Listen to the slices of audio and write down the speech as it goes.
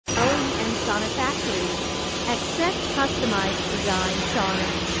Sauna Factory. Accept customized design sauna,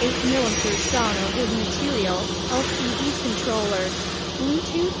 8mm sauna wood material, LCD controller,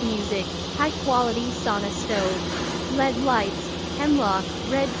 Bluetooth music, high quality sauna stove, LED lights, hemlock,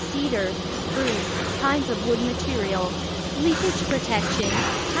 red cedar, spruce, kinds of wood material, leakage protection,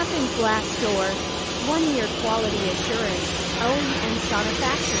 toughened glass door, 1-year quality assurance, OEM Sauna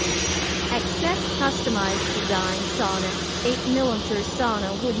Factory. Accept customized design sauna, 8mm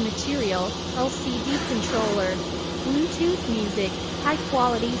sauna wood material, LCD controller, Bluetooth music, high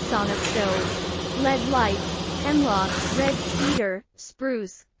quality sauna stove, LED lights, hemlock, red cedar,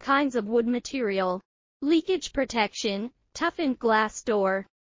 spruce, kinds of wood material, leakage protection, toughened glass door,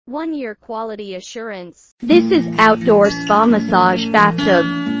 1-year quality assurance. This is outdoor spa massage bathtub.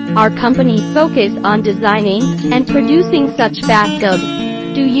 Our company focus on designing and producing such bathtubs.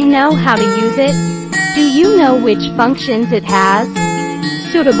 Do you know how to use it? Do you know which functions it has?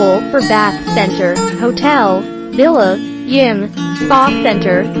 Suitable for bath center, hotel, villa, gym, spa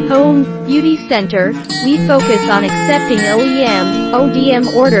center, home, beauty center. We focus on accepting OEM,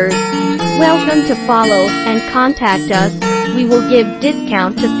 ODM orders. Welcome to follow and contact us. We will give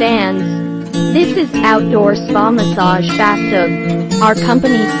discount to fans. This is outdoor spa massage bathtub. Our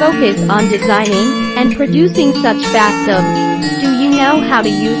company focus on designing and producing such bathtubs. Do you know how to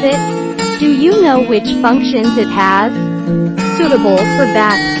use it? Do you know which functions it has? Suitable for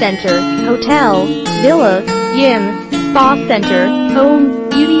bath center, hotel, villa, gym, spa center, home,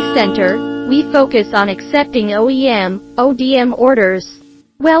 beauty center. We focus on accepting OEM, ODM orders.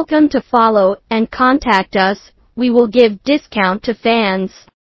 Welcome to follow and contact us. We will give discount to fans.